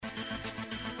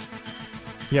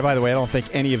Yeah, by the way, I don't think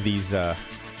any of these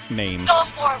names. Go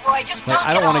for it, Roy. Just knock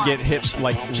I don't it want to off. get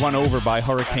hit, run over by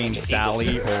Hurricane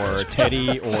Sally or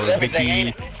Teddy or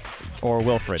Vicky or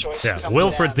Wilfred. Yeah,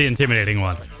 Wilfred's the intimidating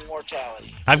one.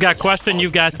 I've got a question. You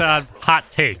guys have hot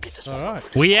takes. All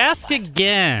right. We ask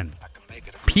again.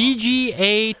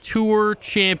 PGA Tour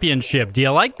Championship. Do you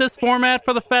like this format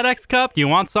for the FedEx Cup? Do you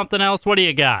want something else? What do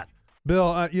you got?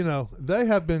 Bill, they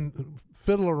have been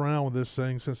fiddling around with this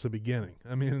thing since the beginning.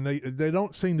 I mean, they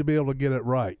don't seem to be able to get it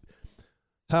right.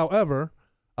 However,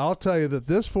 I'll tell you that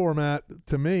this format,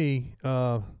 to me,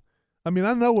 I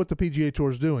know what the PGA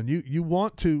Tour is doing. You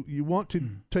want to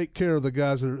take care of the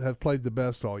guys that have played the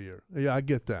best all year. Yeah, I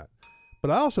get that.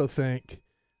 But I also think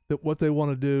that what they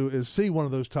want to do is see one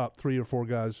of those top 3 or 4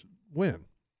 guys win,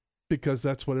 because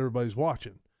that's what everybody's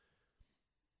watching.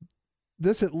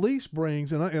 This at least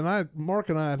brings, Mark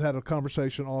and I had a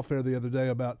conversation off air the other day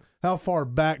about how far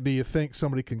back do you think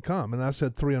somebody can come, and I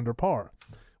said 3 under par.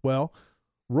 Well,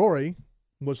 Rory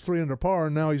was 3 under par,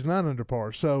 and now he's 9 under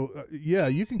par. So, yeah,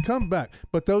 you can come back.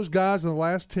 But those guys in the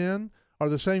last 10 are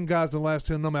the same guys in the last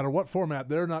 10, no matter what format.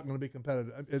 They're not going to be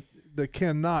competitive. They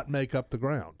cannot make up the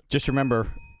ground. Just remember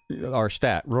our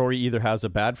stat. Rory either has a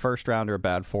bad first round or a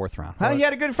bad fourth round. Right. He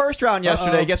had a good first round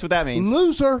yesterday. Guess what that means?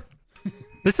 Loser.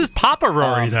 This is Papa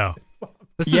Rory, though.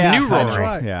 This is new Rory. That's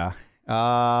right. Yeah.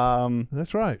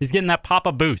 That's right. He's getting that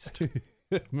Papa boost.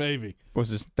 Maybe. Was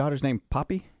his daughter's name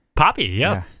Poppy? Poppy,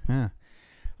 yes. Yeah.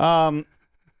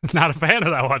 Not a fan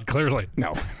of that one, clearly.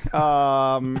 No.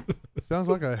 Sounds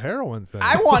like a heroin thing.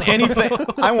 I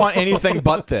want anything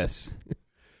but this.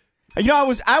 I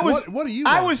was What do you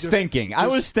I want?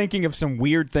 was thinking of some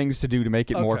weird things to do to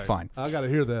make it more fun. I got to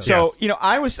hear that. So,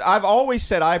 Yes. I've always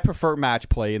said I prefer match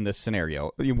play in this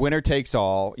scenario. Winner takes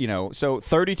all, so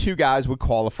 32 guys would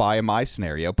qualify in my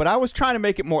scenario, but I was trying to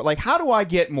make it more like, how do I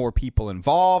get more people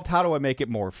involved? How do I make it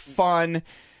more fun?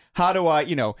 How do I,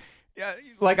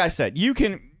 like I said, you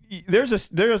can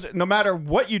there's no matter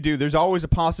what you do, there's always a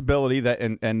possibility that,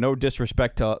 and no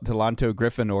disrespect to Lanto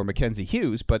Griffin or Mackenzie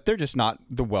Hughes, but they're just not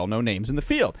the well-known names in the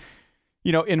field.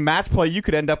 In match play, you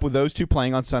could end up with those two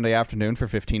playing on Sunday afternoon for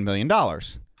 $15 million.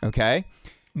 Okay,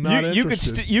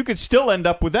 you could still end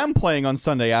up with them playing on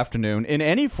Sunday afternoon in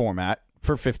any format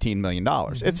for $15 million.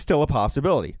 Mm-hmm. It's still a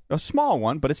possibility, a small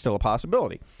one, but it's still a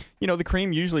possibility. The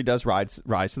cream usually does rise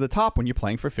to the top when you're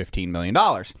playing for $15 million,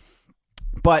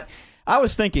 but I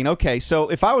was thinking, okay, so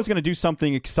if I was going to do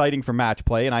something exciting for match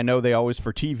play, and I know they always,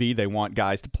 for TV, they want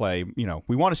guys to play,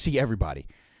 we want to see everybody.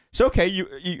 So, okay,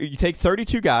 you take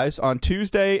 32 guys. On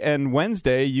Tuesday and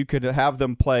Wednesday, you could have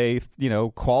them play,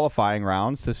 qualifying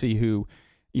rounds to see who,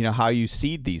 how you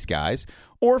seed these guys.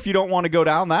 Or if you don't want to go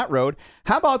down that road,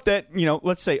 how about that,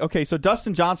 let's say, okay, so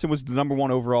Dustin Johnson was the number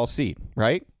 1 overall seed,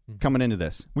 right? Mm-hmm. Coming into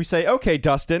this. We say, okay,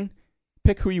 Dustin,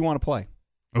 pick who you want to play.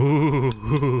 Ooh,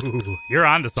 you're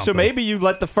on to something. So maybe you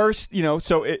let the first,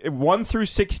 1 through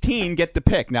 16 get the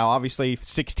pick. Now, obviously,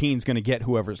 16 is going to get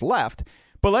whoever's left.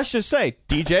 But let's just say,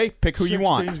 DJ, pick who you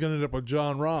want. 16's going to end up with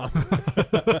John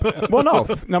Rahm. Well, no,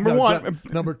 number 1.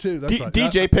 Number 2, that's right.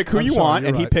 DJ, pick who you want,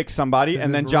 and right. he picks somebody,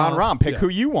 and then John Rahm, pick yeah. who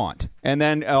you want. And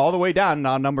then all the way down,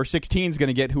 now number 16 is going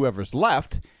to get whoever's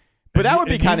left. But that would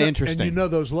be kind of interesting. And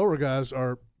those lower guys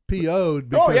are PO'd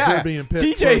because they're being picked.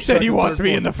 DJ said he wants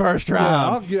me in the first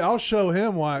round. Yeah, I'll show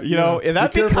him why.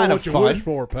 That'd be kind of fun. What you wish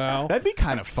for, pal. That'd be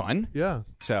kind of fun. Yeah.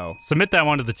 So submit that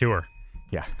one to the tour.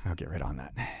 Yeah, I'll get right on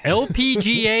that.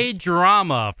 LPGA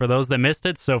drama. For those that missed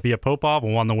it, Sophia Popov,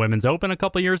 who won the Women's Open a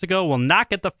couple years ago, will not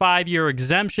get the 5-year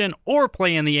exemption or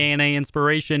play in the ANA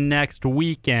Inspiration next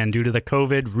weekend due to the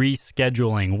COVID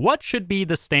rescheduling. What should be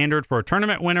the standard for a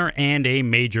tournament winner and a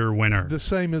major winner? The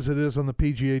same as it is on the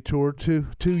PGA Tour. 2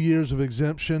 years of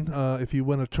exemption. If you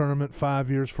win a tournament,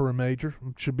 5 years for a major.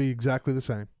 It should be exactly the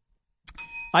same.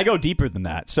 I go deeper than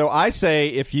that. So I say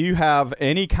if you have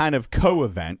any kind of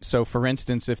co-event, so for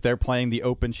instance, if they're playing the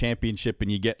Open Championship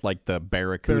and you get like the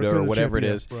Barracuda or whatever it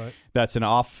is, right. That's an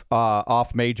off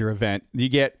major event, you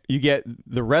get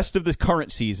the rest of the current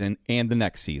season and the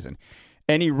next season.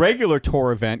 Any regular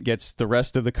tour event gets the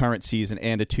rest of the current season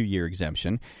and a 2-year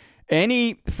exemption.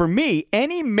 Any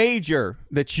major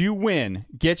that you win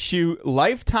gets you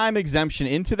lifetime exemption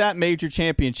into that major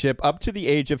championship up to the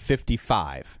age of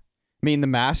 55. I mean, the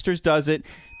Masters does it.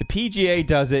 The PGA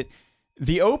does it.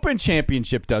 The Open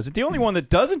Championship does it. The only one that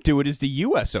doesn't do it is the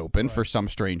U.S. Open for some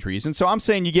strange reason. So I'm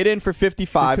saying you get in for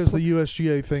 55. Because the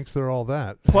USGA thinks they're all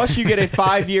that. Plus you get a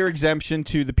 5-year exemption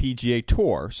to the PGA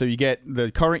Tour. So you get the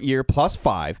current year plus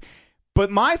 5. But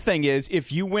my thing is,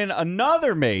 if you win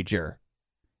another major,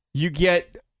 you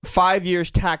get 5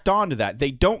 years tacked on to that.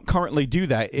 They don't currently do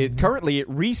that. Currently, it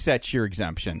resets your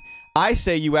exemption. I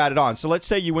say you add it on. So let's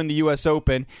say you win the U.S.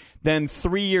 Open, then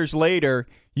 3 years later,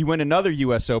 you win another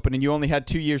U.S. Open, and you only had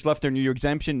 2 years left on your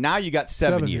exemption. Now you got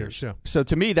 7 years. Yeah. So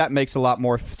to me, that makes a lot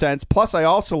more sense. Plus, I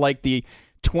also like the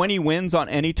 20 wins on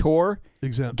any tour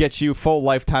gets you full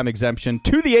lifetime exemption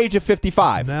to the age of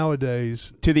 55.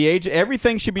 Nowadays, to the age,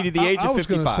 everything should be to the age of 55. I was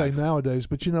going to say nowadays,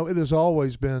 but it has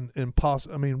always been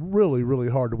impossible. I mean, really, really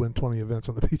hard to win 20 events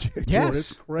on the PGA Tour. Yes,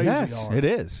 it's crazy hard. It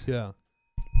is. Yeah.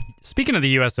 Speaking of the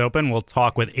U.S. Open, we'll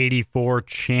talk with 84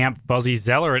 champ Fuzzy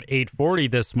Zeller at 8:40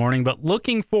 this morning, but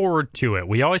looking forward to it.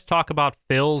 We always talk about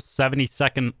Phil's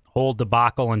 72nd hole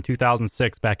debacle in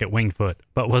 2006 back at Winged Foot,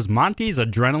 but was Monty's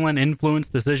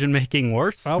adrenaline-influenced decision-making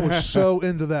worse? I was so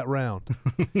into that round.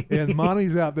 And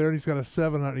Monty's out there, and he's got a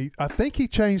 7. I think he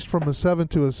changed from a 7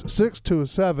 to a 6 to a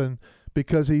 7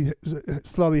 because he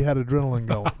thought he had adrenaline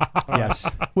going. Yes.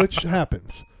 Which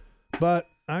happens. But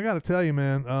I got to tell you,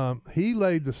 man, he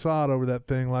laid the sod over that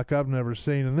thing like I've never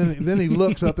seen. And then he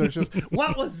looks up there and says,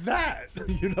 "What was that?"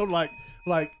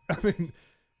 I mean,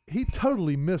 he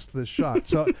totally missed this shot.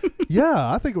 So,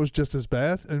 yeah, I think it was just as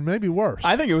bad and maybe worse.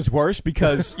 I think it was worse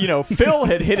because, Phil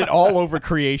had hit it all over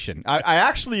creation. I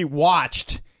actually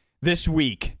watched this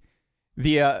week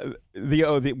the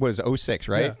was 06,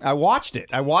 right? Yeah. I watched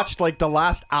it. I watched like the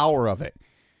last hour of it.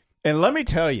 And let me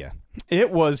tell you,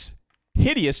 it was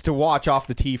hideous to watch off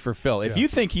the tee for Phil. If you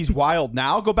think he's wild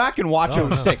now, go back and watch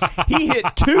 06. He hit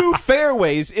 2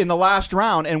 fairways in the last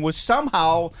round and was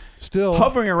somehow still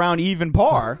hovering around even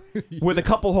par with a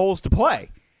couple holes to play.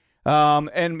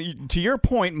 And to your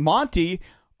point, Monty,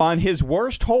 on his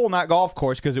worst hole in that golf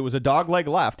course, because it was a dogleg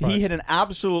left, he hit an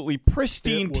absolutely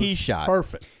pristine tee shot.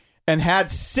 Perfect. And had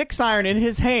 6-iron in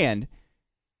his hand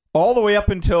all the way up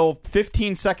until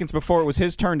 15 seconds before it was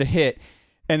his turn to hit.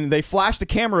 And they flashed the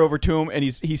camera over to him, and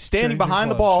he's standing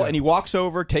behind the ball, and he walks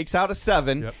over, takes out a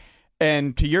 7. Yep.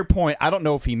 And to your point, I don't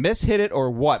know if he mishit it or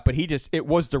what, but it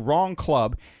was the wrong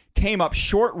club. Came up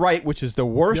short right, which is the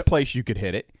worst place you could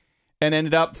hit it, and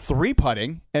ended up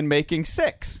 3-putting and making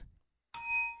 6.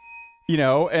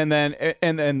 And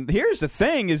then here's the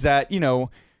thing is that,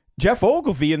 Jeff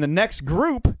Ogilvy in the next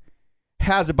group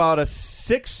has about a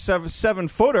 6-7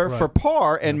 footer for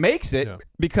par and makes it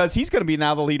because he's going to be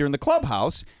now the leader in the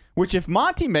clubhouse, which if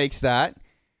Monty makes that,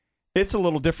 it's a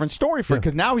little different story for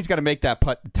because now he's got to make that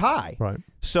putt to tie. Right.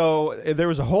 So there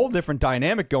was a whole different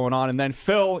dynamic going on. And then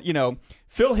Phil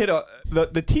hit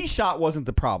the tee shot wasn't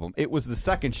the problem. It was the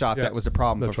second shot that was the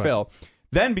problem for Phil.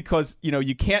 Then because,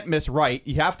 you can't miss right,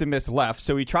 you have to miss left.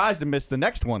 So he tries to miss the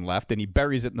next one left and he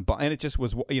buries it in the ball. And it just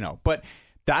was, but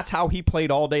that's how he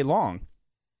played all day long.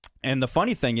 And the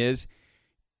funny thing is,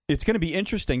 it's going to be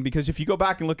interesting because if you go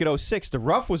back and look at 06, the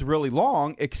rough was really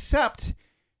long, except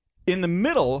in the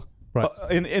middle,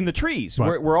 in the trees,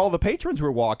 where all the patrons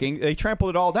were walking. They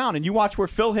trampled it all down. And you watch where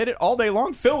Phil hit it all day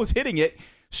long. Phil was hitting it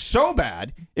so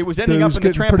bad, it was ending up in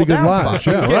the trampled down spot.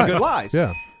 He was getting good lies.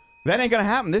 Yeah. That ain't going to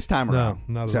happen this time around.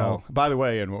 No, not at all. By the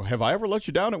way, and have I ever let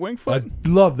you down at Winged Foot? I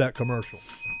love that commercial.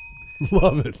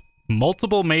 Love it.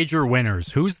 Multiple major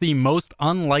winners. Who's the most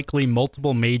unlikely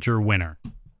multiple major winner?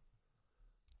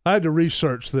 I had to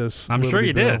research this. I'm sure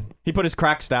you did. He put his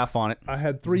crack staff on it. I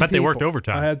had 3 but people. They worked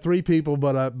overtime. I had 3 people,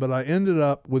 but I ended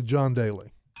up with John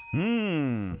Daly.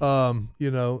 The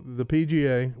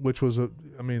PGA, which was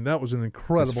that was an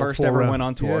incredible his first ever win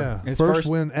on tour. Yeah, his first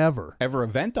win ever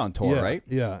event on tour, right?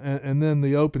 Yeah, and then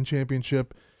the Open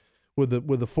Championship with the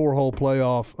 4-hole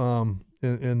playoff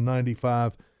in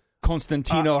 '95.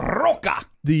 Constantino Rocca,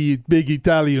 the big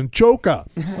Italian choker.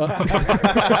 That's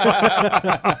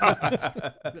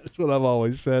what I've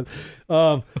always said.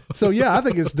 I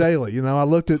think it's Daly. I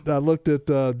looked at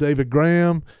David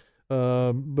Graham,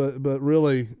 but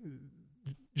really,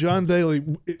 John Daly.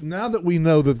 Now that we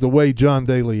know that the way John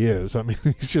Daly is,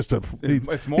 he's just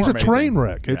he's a train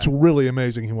wreck. Yeah. It's really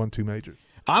amazing. He won 2 majors.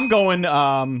 I'm going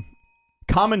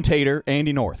commentator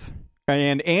Andy North,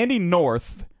 and Andy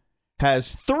North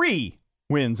has 3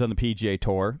 wins on the PGA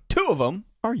Tour. 2 of them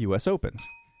are U.S. Opens.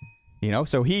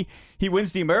 So he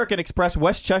wins the American Express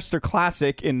Westchester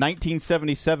Classic in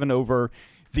 1977 over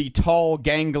the tall,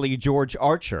 gangly George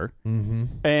Archer.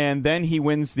 Mm-hmm. And then he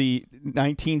wins the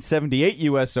 1978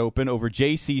 U.S. Open over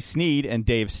J.C. Snead and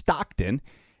Dave Stockton.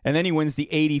 And then he wins the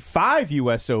 85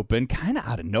 U.S. Open kind of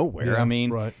out of nowhere.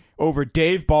 Over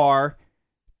Dave Barr,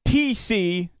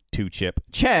 T.C., 2-chip,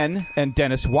 Chen, and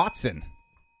Dennis Watson.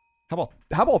 How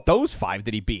about those 5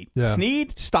 that he beat? Yeah.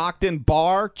 Snead, Stockton,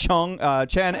 Barr, Chen,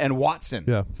 and Watson.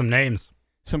 Yeah, some names.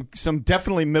 Some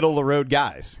definitely middle of the road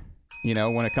guys.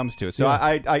 when it comes to it. So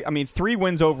Yeah. I mean, 3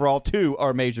 wins overall, 2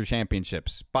 are major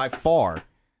championships. By far,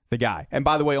 the guy. And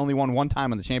by the way, only won 1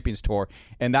 time on the Champions Tour,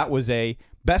 and that was a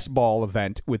best ball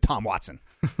event with Tom Watson.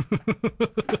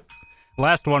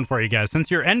 Last one for you guys.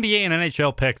 Since your NBA and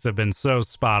NHL picks have been so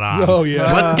spot on, Oh,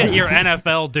 yeah. let's get your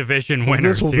NFL division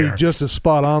winners This will here. be just as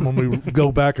spot on when we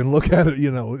go back and look at it,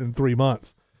 in 3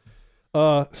 months.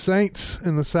 Saints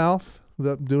in the South,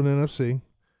 doing NFC.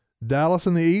 Dallas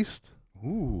in the East.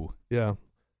 Ooh. Yeah.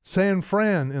 San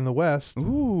Fran in the West.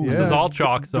 Ooh. This is all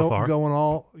chalk so far. Going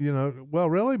all, well,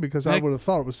 really? Because I would have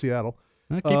thought it was Seattle.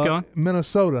 Keep going.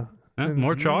 Minnesota.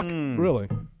 More chalk. Really?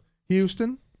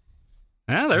 Houston.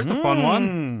 Yeah, there's the fun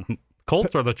one.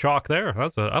 Colts are the chalk there.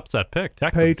 That's an upset pick.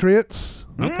 Texans. Patriots.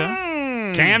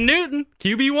 Okay. Cam Newton,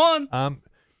 QB1.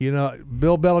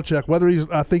 Bill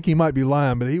Belichick. I think he might be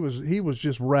lying, but he was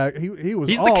just rag. He was.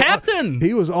 He's the captain.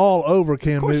 He was all over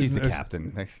Cam Newton. Of course, he's the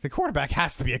captain. The quarterback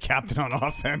has to be a captain on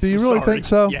offense. Do you really think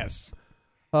so? Yes.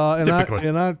 Typically.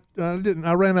 I didn't.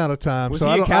 I ran out of time. Was so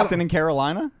he a captain in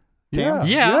Carolina?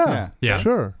 Yeah. Yeah.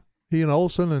 Sure. He and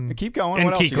Olsen and Keep going. And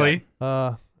What else you Kuechly.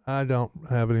 got? I don't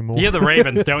have any more. You have the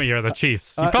Ravens, don't you? Or the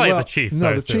Chiefs? You probably have the Chiefs. No,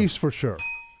 I the assume. Chiefs for sure.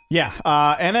 Yeah.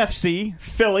 NFC,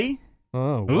 Philly,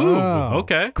 Oh, Ooh, wow.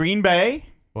 okay. Green Bay,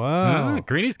 Wow.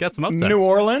 Greeny's got some upsets. New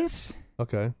Orleans,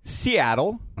 Okay.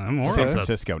 Seattle, More San upsets.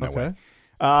 Francisco, no Okay.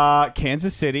 way.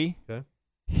 Kansas City, Okay.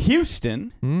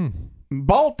 Houston, Mm.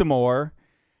 Baltimore,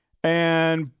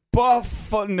 and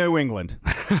Buffalo, New England.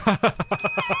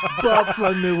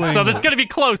 Buffalo, New England. So this is going to be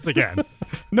close again.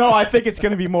 No, I think it's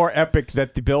going to be more epic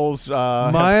that the Bills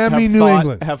Miami, have New thought,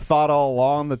 England. have thought all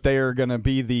along that they are going to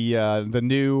be the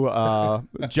new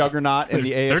juggernaut in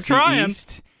the They're AFC trying.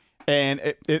 East. And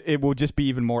it will just be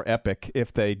even more epic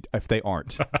if they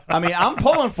aren't. I mean, I'm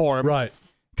pulling for them. Right.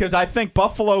 Because I think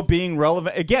Buffalo being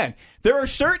relevant. Again, there are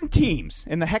certain teams,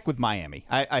 and the heck with Miami.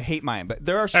 I hate Miami, but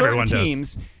there are certain Everyone does.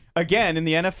 teams, again, in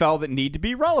the NFL that need to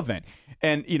be relevant.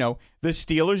 And, the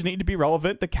Steelers need to be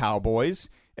relevant, the Cowboys.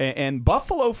 And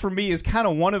Buffalo, for me, is kind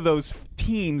of one of those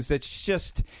teams that's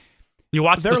just. You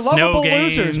watch They're the snow lovable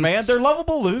games. losers, man. They're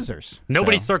lovable losers.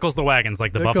 Nobody So. circles the wagons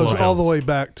like the It Buffalo goes all Bills. the way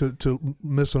back to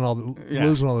missing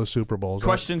losing all those Super Bowls. Right?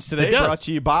 Questions today It does. brought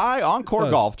to you by Encore It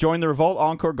does. Golf. Join the revolt.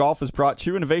 Encore Golf has brought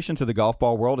true innovation to the golf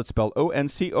ball world. It's spelled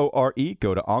ONCORE.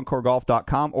 Go to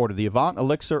EncoreGolf.com, order the Avant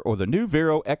Elixir or the new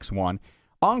Vero X1.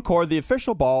 Encore, the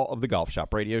official ball of the Golf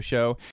Shop Radio Show.